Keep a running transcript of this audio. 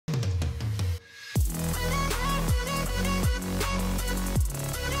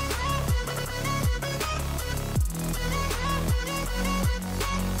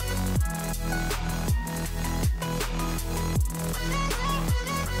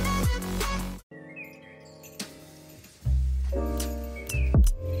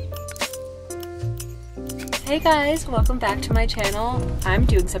Hey guys, welcome back to my channel. I'm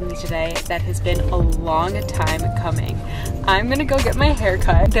doing something today that has been a long time coming. I'm gonna go get my hair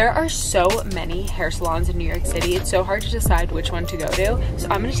cut. There are so many hair salons in New York City. It's so hard to decide which one to go to. So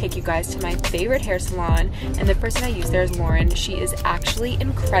I'm gonna take you guys to my favorite hair salon, and the person I use there is Lauren. She is actually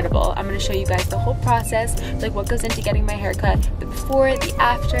incredible. I'm gonna show you guys the whole process, like what goes into getting my hair cut, the before, the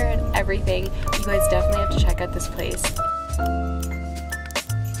after, and everything. You guys definitely have to check out this place.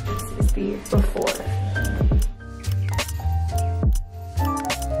 This is the before.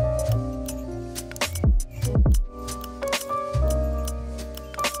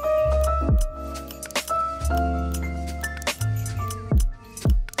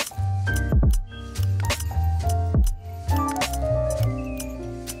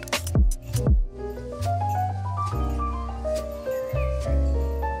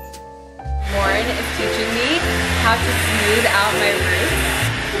 Lauren is teaching me how to smooth out my roots.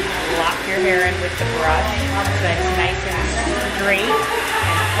 Lock your hair in with the brush so it's nice and straight,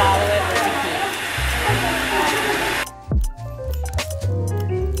 and follow it with the key.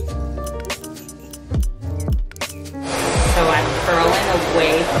 So I'm curling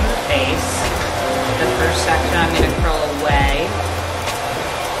away from the face. The first section I'm going to curl away.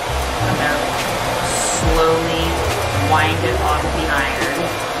 I'm going to slowly wind it off the iron.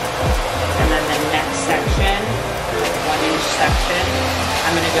 And then the next section, 1-inch section,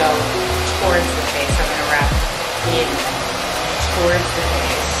 I'm going to go towards the face. I'm going to wrap it towards the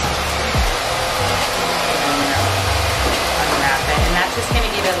face. And I'm going to unwrap it. And that's just going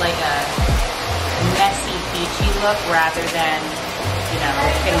to give it like a messy, peachy look rather than, you know,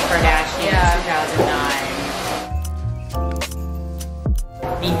 Kim Kardashian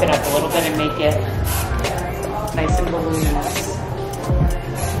 2009. Beef it up a little bit and make it nice and voluminous.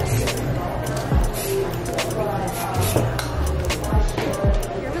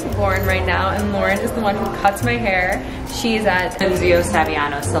 Lauren right now, and Lauren is the one who cuts my hair. She's at Nunzio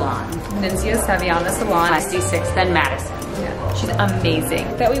Saviano Salon. Nunzio Saviano Salon. 66th and Madison. Yeah, she's amazing.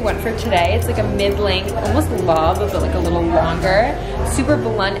 That we went for today, it's like a mid-length, almost lob, but like a little longer. Super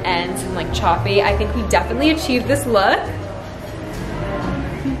blunt ends and like choppy. I think we definitely achieved this look.